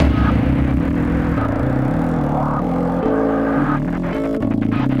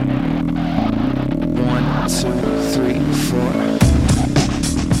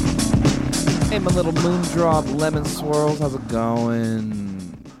little Moondrop Lemon Swirls. How's it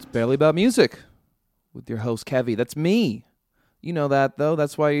going? It's Barely About Music with your host, Kevy. That's me. You know that, though.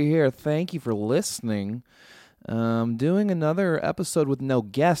 That's why you're here. Thank you for listening. Doing another episode with no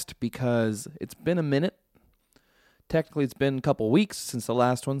guest because it's been a minute. Technically, it's been a couple weeks since the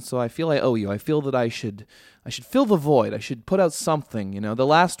last one, so I feel I owe you. I feel that I should fill the void. I should put out something, you know. The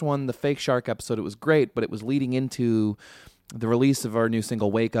last one, the Fake Shark episode, it was great, but it was leading into the release of our new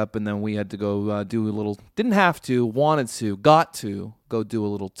single, Wake Up, and then we had to go do a little, didn't have to, wanted to, got to go do a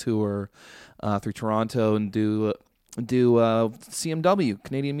little tour through Toronto and do CMW,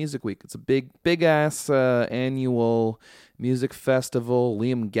 Canadian Music Week. It's a big-ass annual music festival.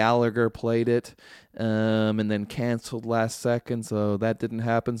 Liam Gallagher played it and then canceled last second, so that didn't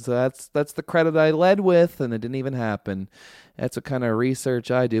happen. So that's the credit I led with, and it didn't even happen. That's what kind of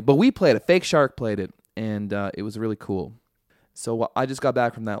research I do. But we played it. Fake Shark played it, and it was really cool. So I just got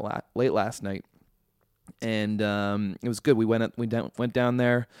back from that late last night, and it was good. We went down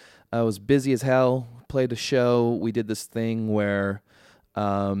there. I was busy as hell. Played a show. We did this thing where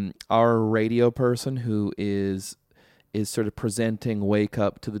our radio person, who is sort of presenting Wake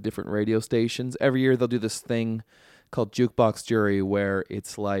Up to the different radio stations. Every year they'll do this thing called Jukebox Jury, where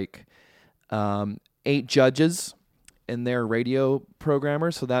it's like 8 judges and they're radio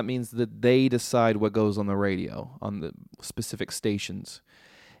programmers. So that means that they decide what goes on the radio on the specific stations.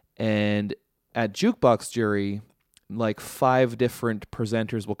 And at Jukebox Jury, like 5 different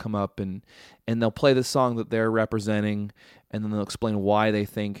presenters will come up and they'll play the song that they're representing, and then they'll explain why they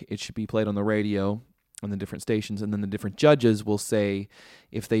think it should be played on the radio on the different stations, and then the different judges will say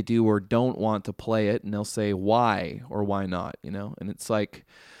if they do or don't want to play it, and they'll say why or why not, you know. And it's like,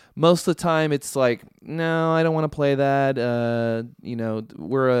 most of the time it's like, no, I don't want to play that. You know,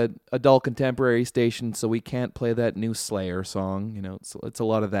 we're a adult contemporary station, so we can't play that new Slayer song. You know, it's a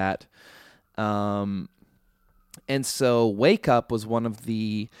lot of that. And so Wake Up was one of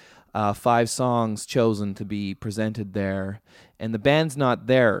the 5 songs chosen to be presented there. And the band's not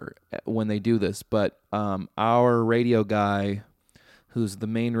there when they do this, but our radio guy, who's the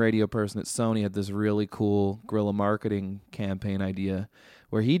main radio person at Sony, had this really cool guerrilla marketing campaign idea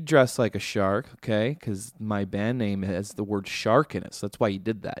where he'd dress like a shark, okay, because my band name has the word shark in it, so that's why he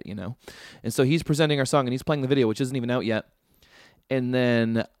did that, you know. And so he's presenting our song, and he's playing the video, which isn't even out yet. And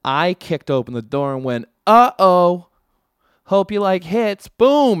then I kicked open the door and went, uh-oh, hope you like hits,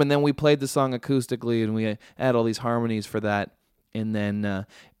 boom, and then we played the song acoustically, and we had all these harmonies for that, and then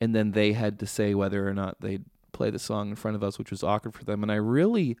they had to say whether or not they'd play the song in front of us, which was awkward for them, and I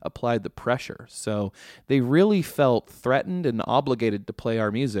really applied the pressure, so they really felt threatened and obligated to play our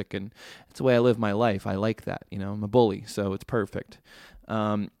music, and it's the way I live my life. I like that, you know, I'm a bully, so it's perfect.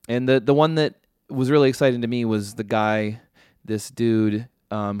 And the one that was really exciting to me was the guy, this dude,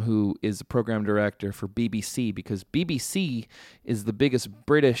 who is a program director for BBC, because BBC is the biggest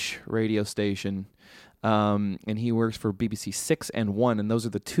British radio station, and he works for BBC 6 and 1, and those are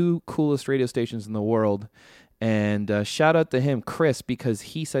the 2 coolest radio stations in the world. And shout out to him, Chris, because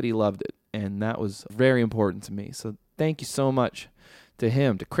he said he loved it, and that was very important to me. So thank you so much to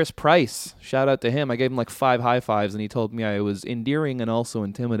him, to Chris Price. Shout out to him. I gave him like 5 high fives, and he told me I was endearing and also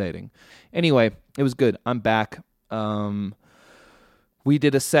intimidating. Anyway, it was good. I'm back. We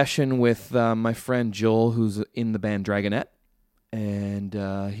did a session with my friend Joel, who's in the band Dragonette, and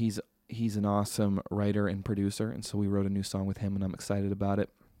he's an awesome writer and producer, and so we wrote a new song with him, and I'm excited about it.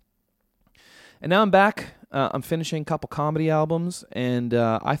 And now I'm back. I'm finishing a couple comedy albums, and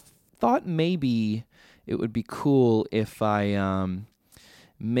I thought maybe it would be cool if I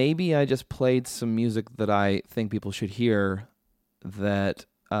just played some music that I think people should hear that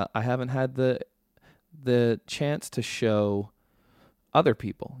I haven't had the chance to show other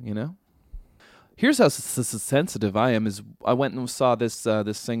people, you know? Here's how sensitive I am. Is I went and saw this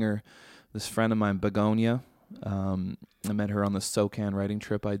singer, this friend of mine, Begonia. I met her on the SoCan writing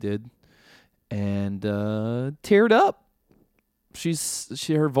trip I did, and teared up.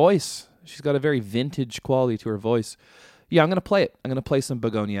 Her voice. She's got a very vintage quality to her voice. Yeah, I'm gonna play it. I'm gonna play some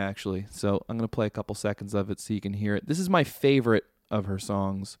Begonia actually. So I'm gonna play a couple seconds of it so you can hear it. This is my favorite of her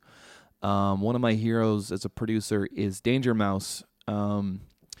songs. One of my heroes as a producer is Danger Mouse.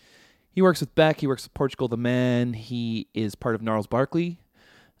 He works with Beck. He works with Portugal the Man. He is part of Gnarls Barkley.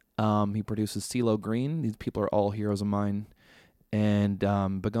 He produces CeeLo Green. These people are all heroes of mine. And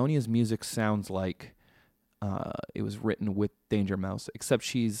Begonia's music sounds like it was written with Danger Mouse, except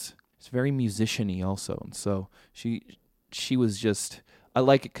she's very musician-y also. And so she was just, I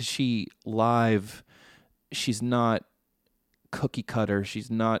like it because she's not cookie cutter.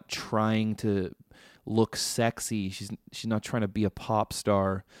 She's not trying to look sexy. She's not trying to be a pop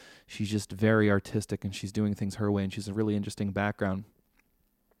star. she's just very artistic and she's doing things her way, and she's a really interesting background.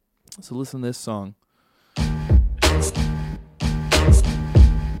 So listen to this song.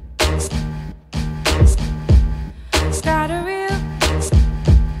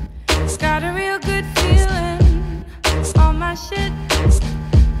 Got a real good feeling. All my shit's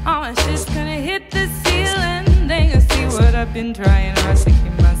gonna hit the ceiling. They gonna see what I've been trying hard to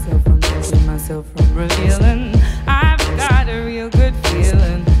keep myself from revealing. I've got a real good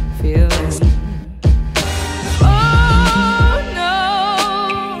feeling. Oh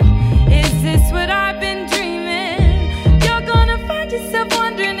no, is this what I've been dreaming? You're gonna find yourself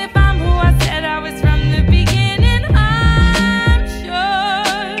wondering if I'm who I said I was from the beginning. I'm sure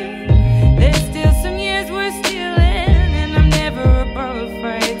there's still some years we're stealing, and I'm never above a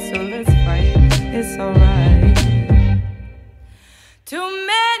fight, so let's fight. It's alright. Too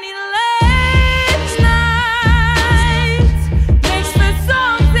many late nights makes for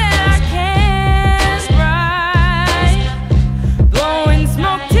songs that I can't write. Blowing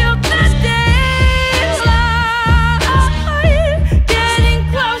smoke till the daylight, getting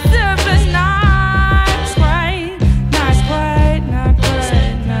closer but not quite,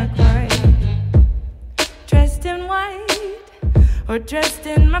 not quite. Dressed in white or dressed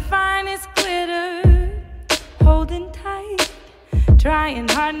in my finest glitter, holding tight, trying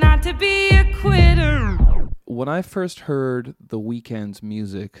hard not to be a quitter. When I first heard The Weeknd's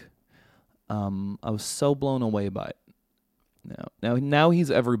music, I was so blown away by it. Now he's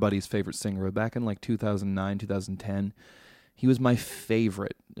everybody's favorite singer. But back in like 2009, 2010, he was my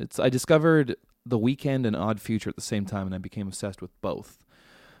favorite. I discovered The Weeknd and Odd Future at the same time, and I became obsessed with both.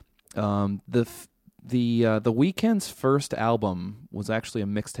 The Weeknd's first album was actually a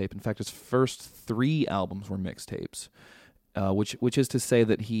mixtape. In fact, his first 3 albums were mixtapes. Which is to say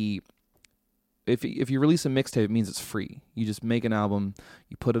that if you release a mixtape, it means it's free. You just make an album,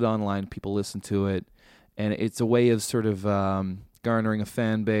 you put it online, people listen to it, and it's a way of sort of garnering a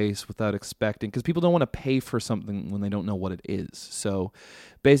fan base without expecting, because people don't want to pay for something when they don't know what it is. So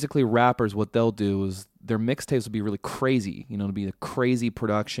basically rappers, what they'll do is their mixtapes will be really crazy, to be a crazy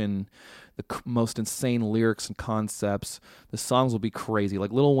production, the most insane lyrics and concepts. The songs will be crazy.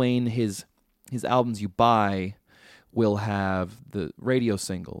 Like Lil Wayne, his albums you buy will have the radio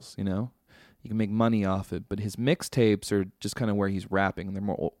singles, you can make money off it, but his mixtapes are just kind of where he's rapping, and they're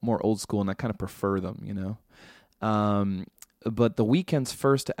more old school, and I kind of prefer them, But The Weeknd's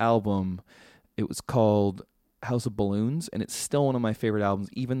first album, it was called House of Balloons, and it's still one of my favorite albums,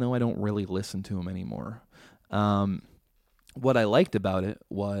 even though I don't really listen to him anymore. What I liked about it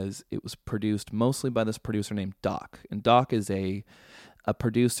was produced mostly by this producer named Doc, and Doc is a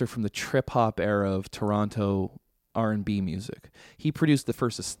producer from the trip-hop era of Toronto R&B music. He produced the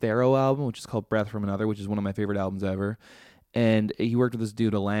first Estero album, which is called Breath from Another, which is one of my favorite albums ever. And he worked with this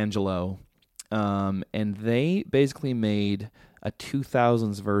dude, Alangelo. And they basically made a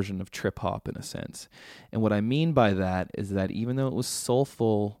 2000s version of trip hop in a sense. And what I mean by that is that even though it was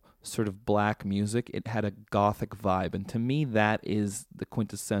soulful, sort of black music, it had a gothic vibe. And to me, that is the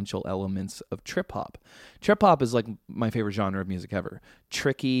quintessential elements of trip hop. Trip hop is like my favorite genre of music ever.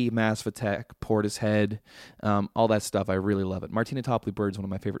 Tricky, Massive Attack, Portishead, all that stuff. I really love it. Martina Topley Bird's one of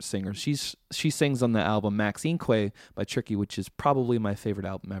my favorite singers. She sings on the album Maxine Quay by Tricky, which is probably my favorite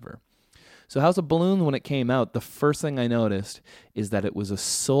album ever. So House of Balloons, when it came out, the first thing I noticed is that it was a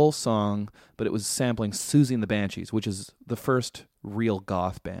soul song, but it was sampling Susie and the Banshees, which is the first real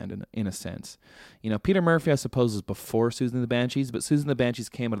goth band in a sense. Peter Murphy, I suppose, was before Susie and the Banshees, but Susie and the Banshees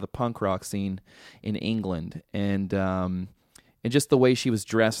came out of the punk rock scene in England, and just the way she was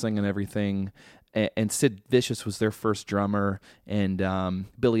dressing and everything. And Sid Vicious was their first drummer, and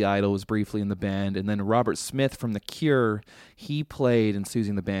Billy Idol was briefly in the band, and then Robert Smith from The Cure, he played in Susie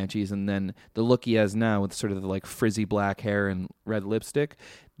and the Banshees, and then the look he has now with sort of the like frizzy black hair and red lipstick,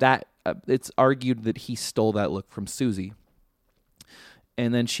 that it's argued that he stole that look from Susie.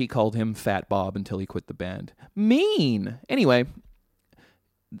 And then she called him Fat Bob until he quit the band. Mean! Anyway,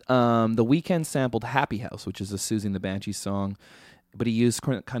 The Weeknd sampled Happy House, which is a Susie and the Banshees song, but he used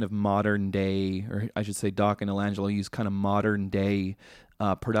kind of modern day, or I should say Doc and Alangelo used kind of modern day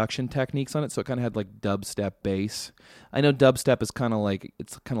production techniques on it, so it kind of had like dubstep bass. I know dubstep is kind of like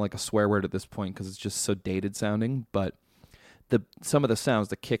a swear word at this point because it's just so dated sounding, but some of the sounds,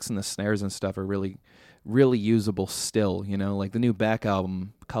 the kicks and the snares and stuff are really, really usable still, like the new Beck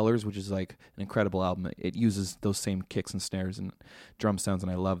album, Colors, which is like an incredible album. It uses those same kicks and snares and drum sounds,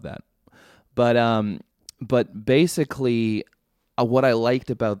 and I love that. But basically, what I liked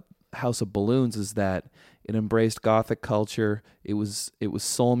about House of Balloons is that it embraced gothic culture. It was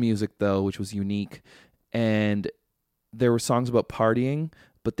soul music though, which was unique, and there were songs about partying,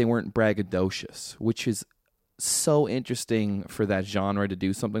 but they weren't braggadocious, which is so interesting for that genre to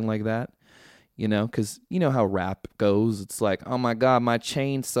do something like that. You know, because you know how rap goes. It's like, oh my God, my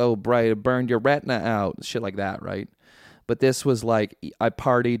chain's so bright, it burned your retina out. Shit like that, right? But this was like, I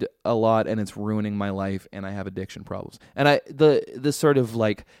partied a lot and it's ruining my life and I have addiction problems. And the sort of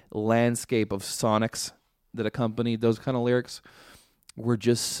like landscape of sonics that accompanied those kind of lyrics were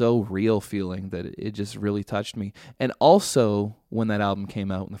just so real feeling that it just really touched me. And also, when that album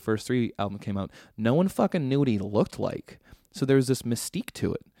came out, when the first 3 albums came out, no one fucking knew what he looked like. So there was this mystique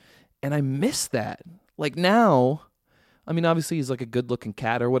to it. And I miss that. Like now, I mean, obviously he's like a good-looking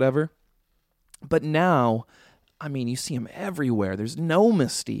cat or whatever. But now, I mean, you see him everywhere. There's no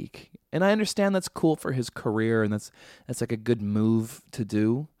mystique. And I understand that's cool for his career, and that's like a good move to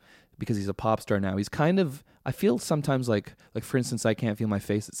do because he's a pop star now. He's kind of, I feel sometimes like for instance, I Can't Feel My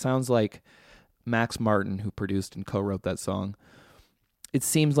Face. It sounds like Max Martin, who produced and co-wrote that song. It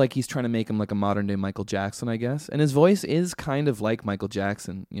seems like he's trying to make him like a modern-day Michael Jackson, I guess. And his voice is kind of like Michael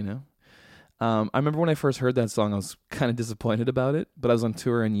Jackson, you know? I remember when I first heard that song, I was kind of disappointed about it, but I was on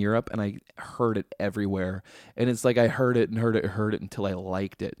tour in Europe and I heard it everywhere. And it's like I heard it until I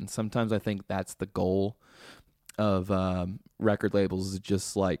liked it. And sometimes I think that's the goal of record labels, is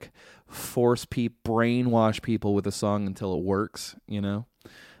just like brainwash people with a song until it works, you know?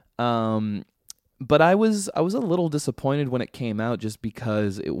 But I was a little disappointed when it came out just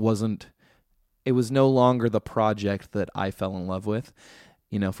because it was no longer the project that I fell in love with.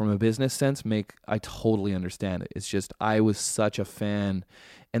 You know, from a business sense, I totally understand it. It's just, I was such a fan.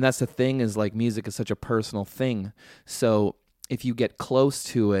 And that's the thing, is like music is such a personal thing. So if you get close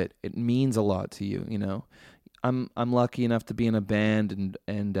to it, it means a lot to you, you know. I'm lucky enough to be in a band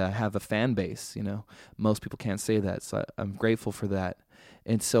and have a fan base, you know. Most people can't say that, so I'm grateful for that.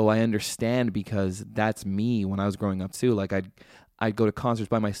 And so I understand, because that's me when I was growing up too. Like I'd go to concerts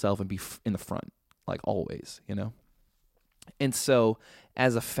by myself and be in the front, like always, you know. And so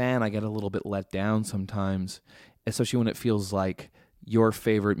as a fan, I get a little bit let down sometimes, especially when it feels like your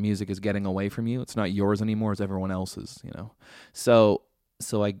favorite music is getting away from you. It's not yours anymore, it's everyone else's, you know. So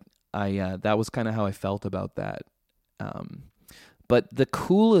I that was kind of how I felt about that. But the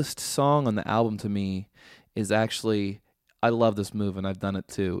coolest song on the album to me is actually, I love this move and I've done it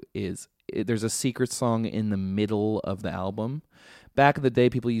too, there's a secret song in the middle of the album. Back in the day,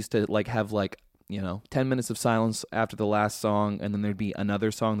 people used to like have like, you know, 10 minutes of silence after the last song, and then there'd be another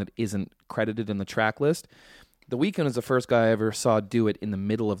song that isn't credited in the track list. The Weeknd is the first guy I ever saw do it in the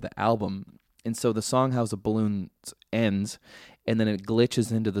middle of the album. And so the song House of Balloons ends, and then it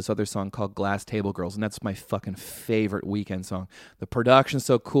glitches into this other song called Glass Table Girls, and that's my fucking favorite Weeknd song. The production's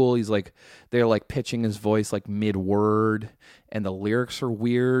so cool. They're like pitching his voice like mid-word, and the lyrics are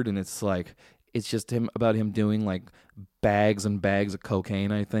weird, and it's just about him doing like bags and bags of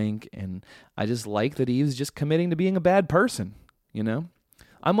cocaine, I think. And I just like that he was just committing to being a bad person, you know?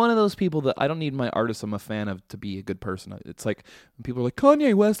 I'm one of those people that I don't need my artist I'm a fan of to be a good person. It's like when people are like,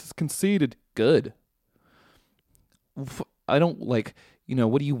 Kanye West is conceited. Good. I don't like, you know,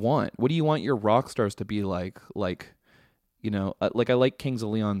 what do you want? What do you want your rock stars to be like? Like, you know, like I like Kings of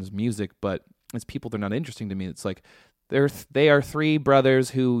Leon's music, but it's people, they're not interesting to me. It's like, they are 3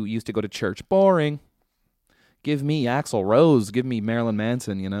 brothers who used to go to church. Boring. Give me Axl Rose. Give me Marilyn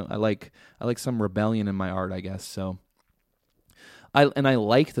Manson. You know, I like some rebellion in my art, I guess. So, I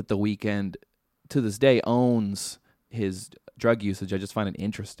like that The Weeknd to this day owns his drug usage. I just find it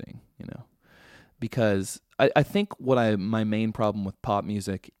interesting, you know, because I think my main problem with pop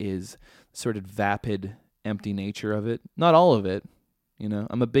music is sort of vapid, empty nature of it. Not all of it. You know,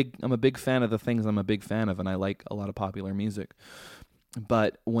 I'm a big fan of the things I'm a big fan of, and I like a lot of popular music.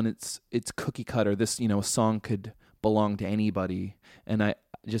 But when it's cookie cutter, this, you know, a song could belong to anybody. And I,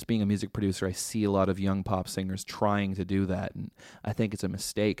 just being a music producer, I see a lot of young pop singers trying to do that, and I think it's a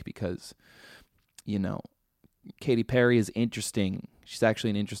mistake because, you know, Katy Perry is interesting. She's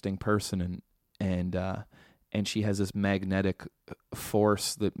actually an interesting person, and she has this magnetic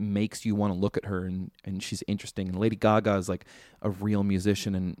force that makes you want to look at her, and she's interesting. And Lady Gaga is like a real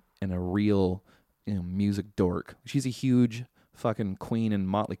musician and a real, you know, music dork. She's a huge fucking Queen and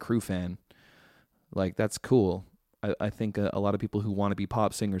Motley Crue fan. Like, that's cool. I think a lot of people who want to be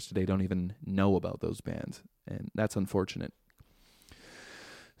pop singers today don't even know about those bands, and that's unfortunate.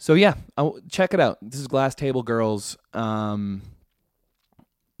 So yeah, check it out. This is Glass Table Girls. One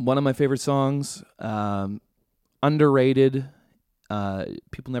of my favorite songs. Underrated.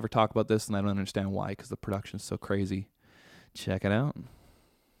 People never talk about this, and I don't understand why, because the production's so crazy. Check it out.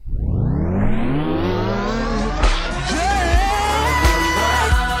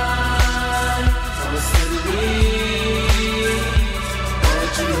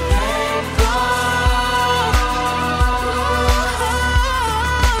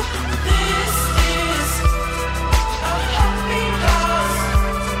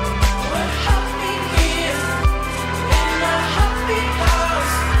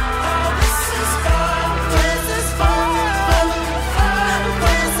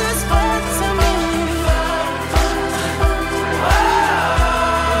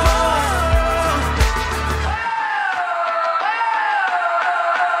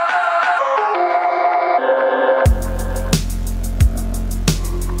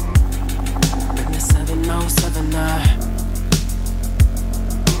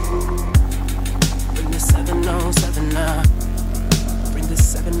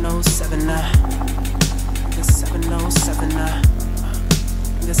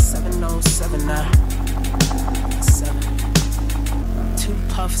 707 now. 7. 2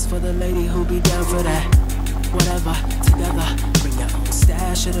 puffs for the lady who be down for that. Whatever, together. Bring your own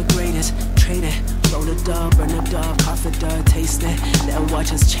stash of the greatest. Trade it, roll the dub, burn the dub, cough the dub, taste it. Then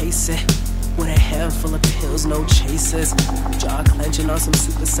watch us chase it. With a handful of pills, no chasers. Jaw clenching on some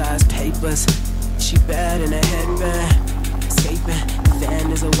supersized papers. She bad in a headband. Escaping, the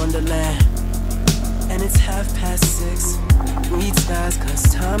van is a wonderland. And it's 6:30. Weed skies,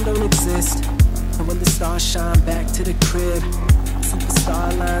 cause time don't exist. And when the stars shine back to the crib,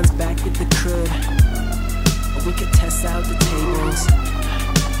 superstar lines back at the crib. Or we could test out the tables.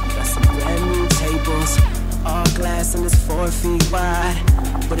 Got some brand new tables. All glass and it's 4 feet wide.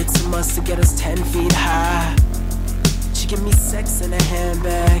 But it's a must to get us 10 feet high. She give me sex in a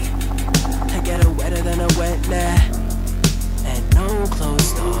handbag. I get her wetter than a wet nap. And no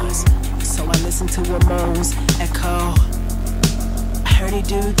closed doors. So I listen to her moans echo. I heard he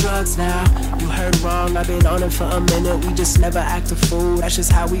do drugs now. You heard wrong, I've been on it for a minute. We just never act a fool. That's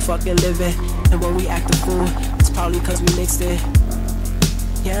just how we fucking live it. And when we act a fool, it's probably cause we mixed it.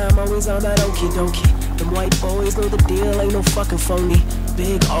 Yeah, I'm always on that okie dokie. Them white boys know the deal, ain't no fucking phony.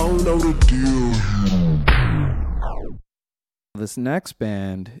 Big O know the deal. This next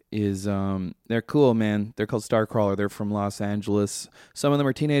band is, they're cool, man. They're called Starcrawler. They're from Los Angeles. Some of them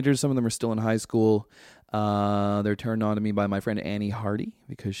are teenagers. Some of them are still in high school. They're turned on to me by my friend Annie Hardy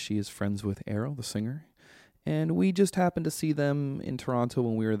because she is friends with Arrow, the singer. And we just happened to see them in Toronto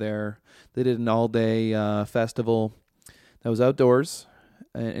when we were there. They did an all-day festival that was outdoors.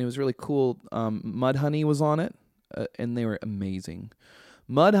 And it was really cool. Mudhoney was on it, and they were amazing.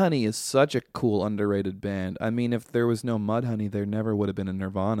 Mudhoney is such a cool, underrated band. I mean, if there was no Mudhoney, there never would have been a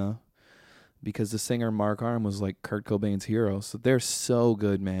Nirvana, because the singer Mark Arm was like Kurt Cobain's hero. So they're so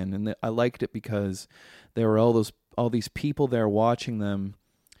good, man. And I liked it because there were all these people there watching them,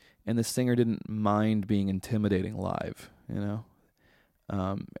 and the singer didn't mind being intimidating live, you know.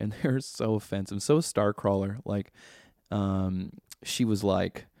 And they're so offensive. So is Starcrawler. Like, she was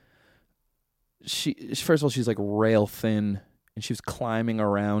like, first of all, she's like rail thin. And she was climbing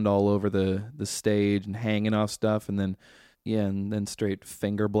around all over the stage and hanging off stuff, and then straight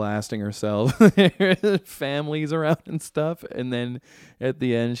finger blasting herself, families around and stuff. And then at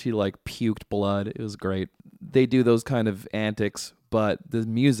the end, she like puked blood. It was great. They do those kind of antics, but the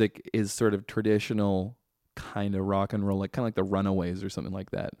music is sort of traditional kind of rock and roll, like kind of like the Runaways or something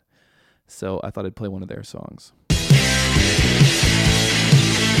like that. So I thought I'd play one of their songs.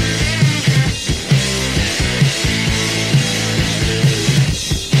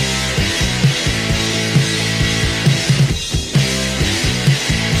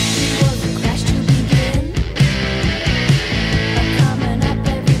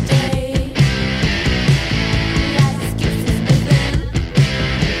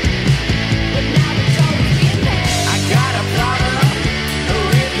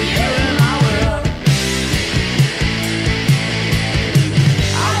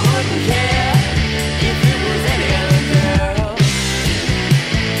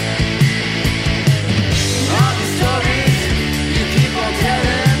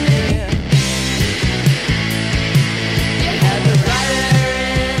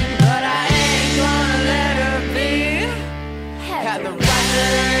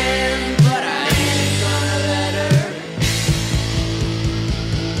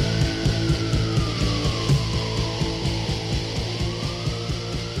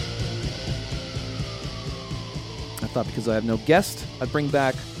 Because I have no guest, I'd bring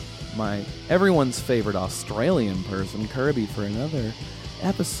back everyone's favorite Australian person, Kirby, for another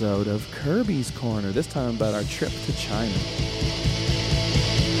episode of Kirby's Corner, this time about our trip to China.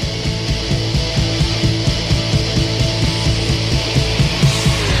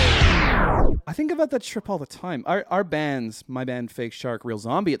 I think about that trip all the time. Our bands, my band Fake Shark, Real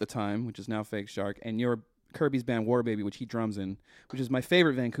Zombie at the time, which is now Fake Shark, and your Kirby's band War Baby, which he drums in, which is my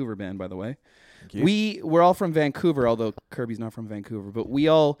favorite Vancouver band, by the way. We're all from Vancouver, although Kirby's not from Vancouver. But we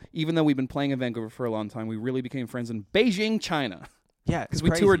all, even though we've been playing in Vancouver for a long time, we really became friends in Beijing, China. Yeah, because we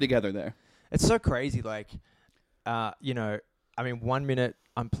toured together there. It's so crazy. Like, I mean, 1 minute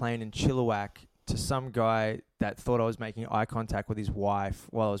I'm playing in Chilliwack to some guy that thought I was making eye contact with his wife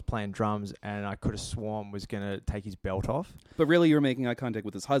while I was playing drums, and I could have sworn was going to take his belt off. But really, you were making eye contact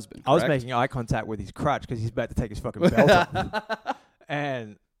with his husband, correct? I was making eye contact with his crutch because he's about to take his fucking belt off.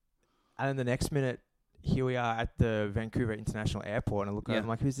 And then the next minute, here we are at the Vancouver International Airport, and I look at him, I'm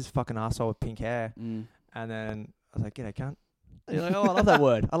like, who's this fucking asshole with pink hair? And then I was like, g'day, cunt. And you're like, oh, I love that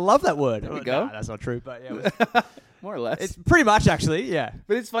word. I love that word. There we go. Nah, that's not true, but yeah. It was more or less. It's pretty much, actually, yeah.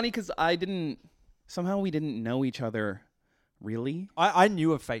 But it's funny because somehow we didn't know each other Really? I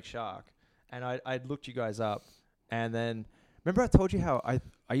knew a fake shark, and I looked you guys up, and then remember I told you how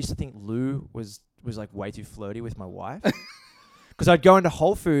I used to think Lou was like way too flirty with my wife, because I'd go into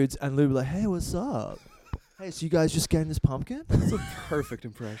Whole Foods and Lou would be like, "Hey, what's up? Hey, so you guys just getting this pumpkin?" That's a perfect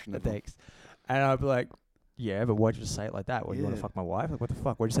impression of him. Thanks. And I'd be like, "Yeah, but why'd you just say it like that? What, you want to Yeah. fuck my wife? Like, what the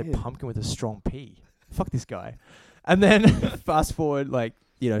fuck? Why'd you say Yeah. pumpkin with a strong P? Fuck this guy." And then fast forward,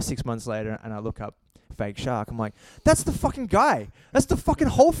 6 months later, and I look up fake shark. I'm like, that's the fucking guy. That's the fucking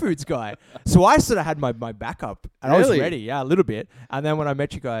Whole Foods guy. So I sort of had my backup, and I was Really? ready, yeah, a little bit. And then when I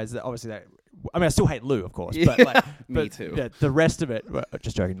met you guys, obviously I still hate Lou, of course, Yeah, but me too. Yeah, the rest of it, well,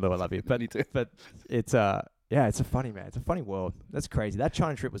 just joking, Lou, I love you, but Me too. But it's yeah, it's a funny man. It's a funny world. That's crazy. That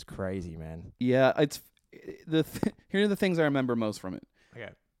China trip was crazy, man. Yeah, it's here are the things I remember most from it. Okay.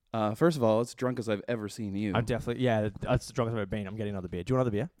 First of all, it's drunk as I've ever seen you. I'm definitely, yeah, that's the drunkest I've ever been. I'm getting another beer. Do you want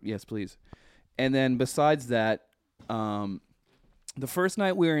another beer? Yes, please. And then besides that, the first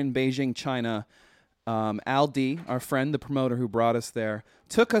night we were in Beijing, China, Al D, our friend, the promoter who brought us there,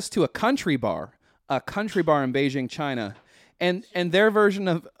 took us to a country bar in Beijing, China. And their version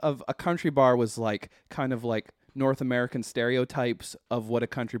of a country bar was kind of like North American stereotypes of what a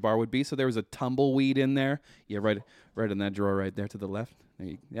country bar would be. So there was a tumbleweed in there. Yeah, right in that drawer right there to the left.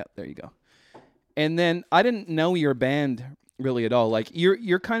 There you go. And then I didn't know your band really at all. Like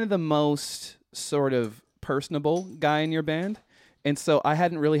you're kind of the most sort of personable guy in your band. And so I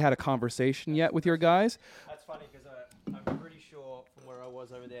hadn't really had a conversation yet with your guys. That's funny because I'm pretty sure from where I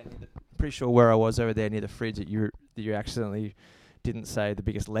was over there near the fridge that you accidentally didn't say the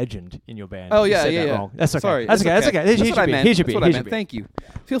biggest legend in your band. Oh, You yeah, said yeah, that yeah. wrong. That's okay. Sorry. That's okay. Here's your beer. Here's your beer. That's what I meant. Thank you.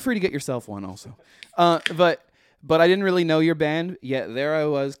 Feel free to get yourself one also. But I didn't really know your band, yet there I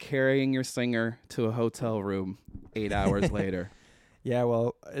was carrying your singer to a hotel room 8 hours later. Yeah,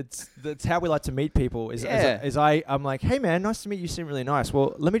 well, that's how we like to meet people. I'm like, hey man, nice to meet you. You seem really nice.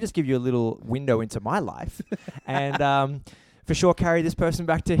 Well, let me just give you a little window into my life, and for sure carry this person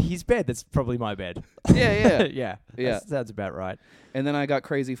back to his bed. That's probably my bed. Yeah. yeah. Yeah. That sounds about right. And then I got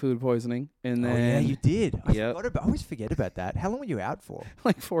crazy food poising, and then Oh yeah, you did. Yep. I always forget about that. How long were you out for?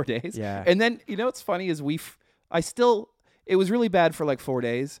 like 4 days. Yeah. And then what's funny is it was really bad for like 4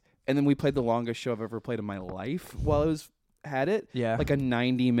 days, and then we played the longest show I've ever played in my life while I had it. Yeah. Like a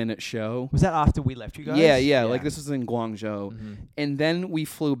 90-minute show. Was that after we left you guys? Yeah. Like this was in Guangzhou. Mhm. And then we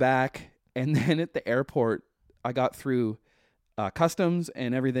flew back, and then at the airport, I got through customs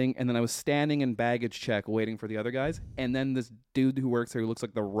and everything, and then I was standing in baggage check waiting for the other guys, and then this dude who works there who looks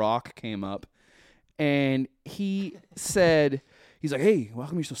like The Rock came up, and he's like, hey, how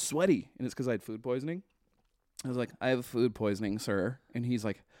come you're so sweaty? And it's because I had food poisoning. I was like, I have food poisoning, sir. And he's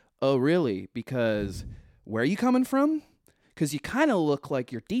like, oh, really? Because where are you coming from? Because you kind of look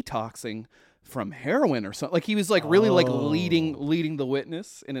like you're detoxing from heroin or something. Like he was like really like leading the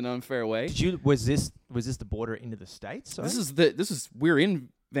witness in an unfair way. Was this the border into the States? Sorry? We're in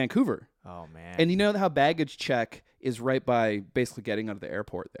Vancouver. Oh man. And you know how baggage check is right by basically getting out of the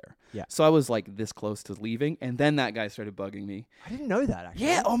airport there. Yeah. So I was like this close to leaving, and then that guy started bugging me. I didn't know that actually.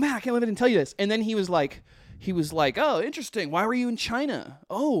 Yeah. Oh man, I can't believe I didn't tell you this. And then he was like, oh, interesting. Why were you in China?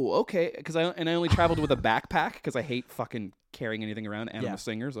 Oh, okay. Because I only traveled with a backpack because I hate fucking carrying anything around, and I'm a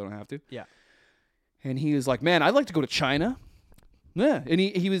singer, so I don't have to. Yeah. And he was like, man, I'd like to go to China. Yeah. And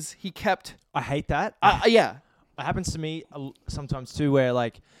he kept. I hate that. Yeah. It happens to me sometimes too, where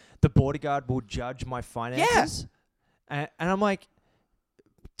like the border guard will judge my finances, and I'm like,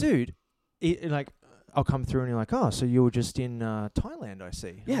 dude, I'll come through and you're like, oh, so you were just in Thailand, I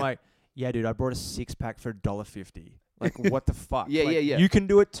see. Yeah. I'm like, yeah, dude, I brought a 6-pack for $1.50. Like, what the fuck? Yeah. You can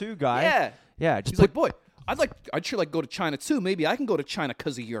do it too, guy. Yeah. Yeah. Just He's like, boy, I'd sure like go to China too. Maybe I can go to China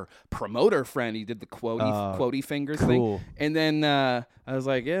because of your promoter friend. He did the quotey fingers cool. thing. And then I was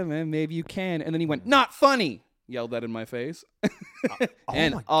like, yeah, man, maybe you can. And then he went, not funny. Yelled that in my face.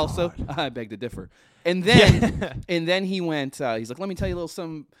 And my also, God. I beg to differ. And then, and then he went. He's like, let me tell you a little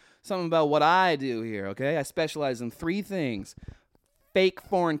something about what I do here. Okay, I specialize in 3 things: fake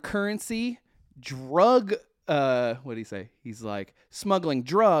foreign currency, drug. What did he say? He's like smuggling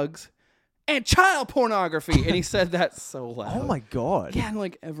drugs, and child pornography. And he said that so loud. Oh my God. Yeah, and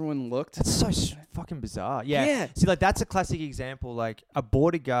like everyone looked. That's so fucking bizarre. Yeah. Yeah. See, like that's a classic example. Like a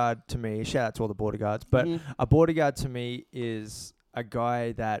border guard to me, shout out to all the border guards, but a border guard to me is a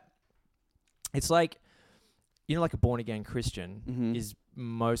guy that it's like, like a born again Christian is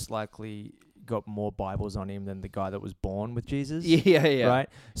most likely got more Bibles on him than the guy that was born with Jesus. Yeah. Right.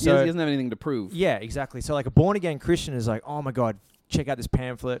 So he doesn't have anything to prove. Yeah, exactly. So like a born again Christian is like, oh my God, check out this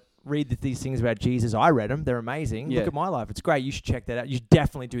pamphlet, read these things about Jesus. I read them. They're amazing. Yeah. Look at my life. It's great. You should check that out. You should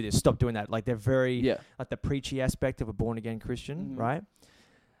definitely do this. Stop doing that. Like they're very, like the preachy aspect of a born-again Christian, right?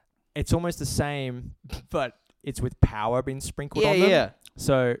 It's almost the same, but it's with power being sprinkled on them. Yeah.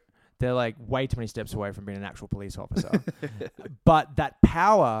 So they're like way too many steps away from being an actual police officer. But that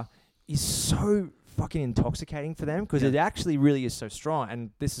power is so fucking intoxicating for them because it actually really is so strong.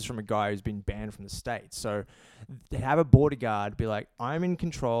 And this is from a guy who's been banned from the States. So they have a border guard be like, I'm in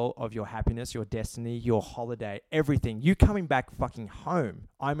control of your happiness, your destiny, your holiday, everything. You coming back fucking home,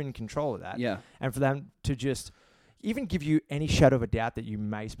 I'm in control of that. Yeah. And for them to just even give you any shadow of a doubt that you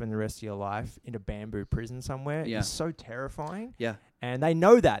may spend the rest of your life in a bamboo prison somewhere is so terrifying. Yeah. And they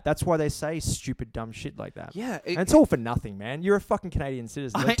know that. That's why they say stupid, dumb shit like that. Yeah. And it's all for nothing, man. You're a fucking Canadian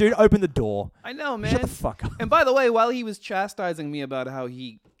citizen. Like, dude, open the door. I know, man. Shut the fuck up. And by the way, while he was chastising me about how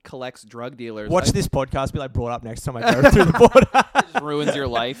he collects drug dealers, Watch this podcast be like brought up next time I go through the border. It just ruins your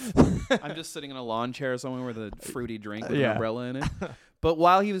life. I'm just sitting in a lawn chair somewhere with a fruity drink with an umbrella in it. But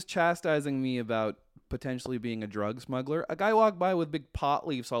while he was chastising me about potentially being a drug smuggler, a guy walked by with big pot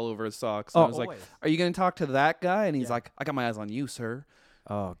leaves all over his socks. And I was like, are you going to talk to that guy? And he's like, I got my eyes on you, sir.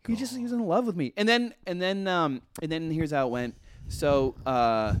 Oh, God. He was in love with me. And then here's how it went. So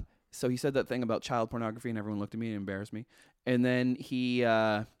he said that thing about child pornography and everyone looked at me and embarrassed me. And then he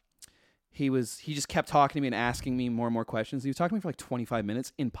just kept talking to me and asking me more and more questions. He was talking to me for like 25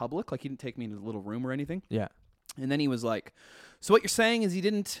 minutes in public. Like he didn't take me into the little room or anything. Yeah. And then he was like, so what you're saying is you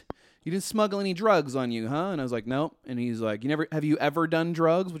didn't smuggle any drugs on you, huh? And I was like, no. And he's like, have you ever done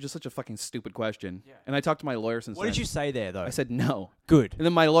drugs? Which is such a fucking stupid question. Yeah. And I talked to my lawyer since What did you say there, though? I said no. Good. And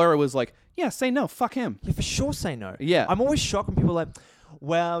then my lawyer was like, yeah, say no. Fuck him. Yeah, for sure say no. Yeah. I'm always shocked when people are like,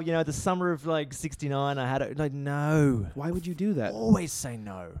 well, the summer of like 69, I had it. Like, no. Why would you do that? Always say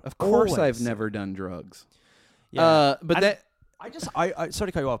no. Of course Always. I've never done drugs. Yeah. I sorry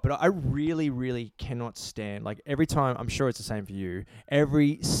to cut you off, but I really, really cannot stand, like, every time, I'm sure it's the same for you,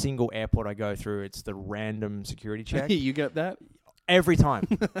 every single airport I go through, it's the random security check. You get that? Every time.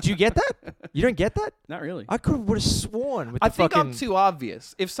 Do you get that? You don't get that? Not really. I would have sworn with I the think fucking... I'm too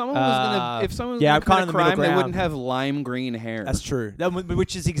obvious. If someone was gonna commit a crime, they wouldn't have lime green hair. That's true.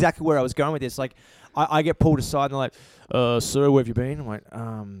 Which is exactly where I was going with this. Like, I get pulled aside and they're like, sir, where have you been? I'm like, I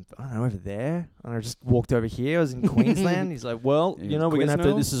don't know, over there. And I just walked over here. I was in Queensland. He's like, well, we're going to have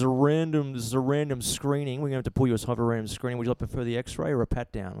to, this is a random screening. We're going to have to pull you aside for a random screening. Would you like prefer the x-ray or a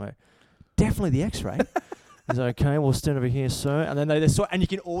pat down? I'm like, definitely the x-ray. He's like, okay, we'll stand over here, sir. And then they saw, and you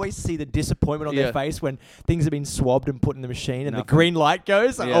can always see the disappointment on their face when things have been swabbed and put in the machine, and the green light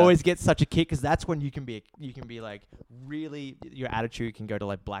goes. I always get such a kick because that's when you can be like really, your attitude can go to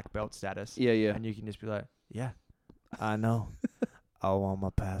like black belt status. Yeah. And you can just be like, yeah, I know. I want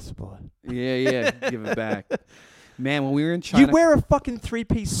my passport. Yeah. Give it back. Man, when we were in China... You wear a fucking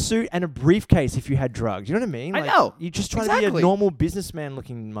 3-piece suit and a briefcase if you had drugs. You know what I mean? I know. You just try to be a normal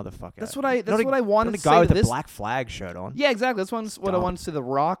businessman-looking motherfucker. That's what I wanted to say. Not a guy with a black flag shirt on. Yeah, exactly. That's what I wanted to say. The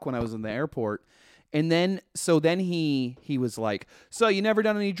Rock when I was in the airport. And then he was like, so you never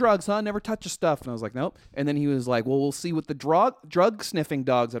done any drugs, huh? Never touched your stuff. And I was like, nope. And then he was like, well, we'll see what the drug sniffing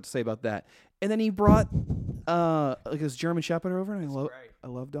dogs have to say about that. And then he brought like his German Shepherd over, and I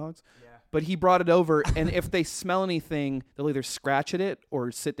love dogs. Yeah. But he brought it over, and if they smell anything, they'll either scratch at it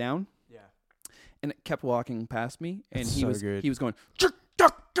or sit down. Yeah. And it kept walking past me, and he was going, jerk,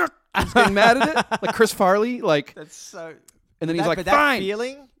 jerk, jerk. He was getting mad at it, like Chris Farley, like. That's so. And then he's like, fine.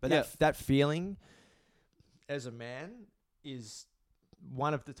 That feeling, as a man, is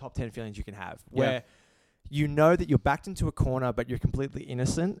one of the top 10 feelings you can have, where you know that you're backed into a corner, but you're completely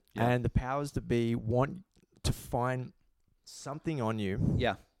innocent, and the powers that be want to find something on you.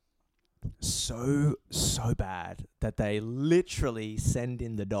 Yeah. So bad that they literally send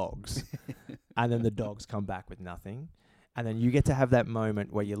in the dogs and then the dogs come back with nothing. And then you get to have that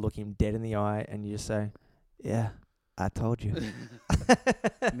moment where you look him dead in the eye and you say, yeah, I told you.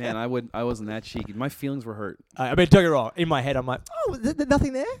 Man, I wasn't that cheeky. My feelings were hurt. I mean, don't get me wrong. In my head, I'm like, oh,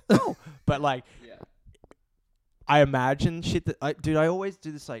 nothing there? Oh. But like, I imagine shit that, I always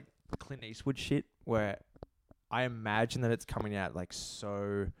do this like Clint Eastwood shit where I imagine that it's coming out like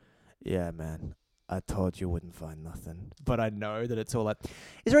so... Yeah, man. I told you wouldn't find nothing. But I know that it's all like,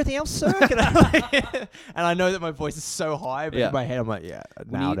 is there anything else, sir? And I know that my voice is so high, but in my head I'm like, yeah, I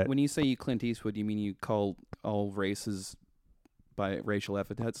nailed it. When you say you Clint Eastwood, you mean you call all races by racial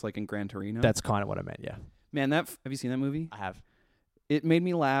epithets like in Gran Torino? That's kind of what I meant, yeah. Man, have you seen that movie? I have. It made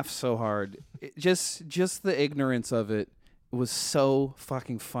me laugh so hard. Just the ignorance of it was so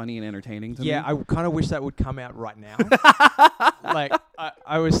fucking funny and entertaining to me. Yeah, I kind of wish that would come out right now. Like,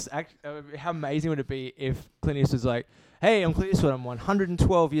 I was how amazing would it be if Clint Eastwood's like, Hey, I'm Clint Eastwood. I'm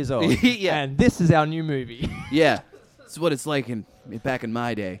 112 years old. Yeah. And this is our new movie. Yeah. It's what it's like back in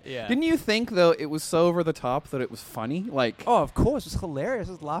my day. Yeah. Didn't you think, though, it was so over the top that it was funny? Like, Oh, of course. It was hilarious.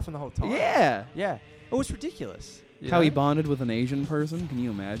 I was laughing the whole time. yeah. Yeah. It was ridiculous. How know? he bonded with an Asian person? Can you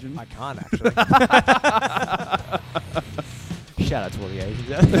imagine? I can't, actually. Shout out to all the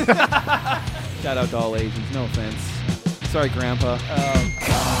Asians out there. Shout out to all Asians. No offense. Sorry, Grandpa.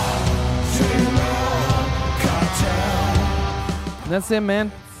 And that's it,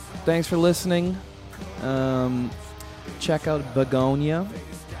 man. Thanks for listening. Check out Begonia.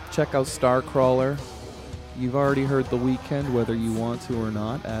 Check out Starcrawler. You've already heard The Weeknd, whether you want to or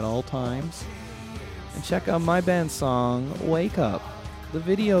not, at all times. And check out my band's song, Wake Up. The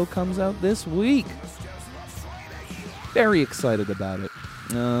video comes out this week. Very excited about it.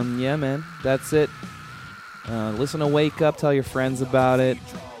 Yeah, man. That's it. Listen to Wake Up. Tell your friends about it.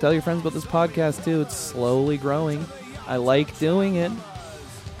 Tell your friends about this podcast, too. It's slowly growing. I like doing it.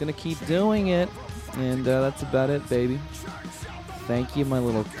 Gonna keep doing it. And that's about it, baby. Thank you, my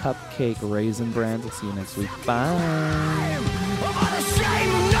little cupcake raisin brands. I'll see you next week. Bye.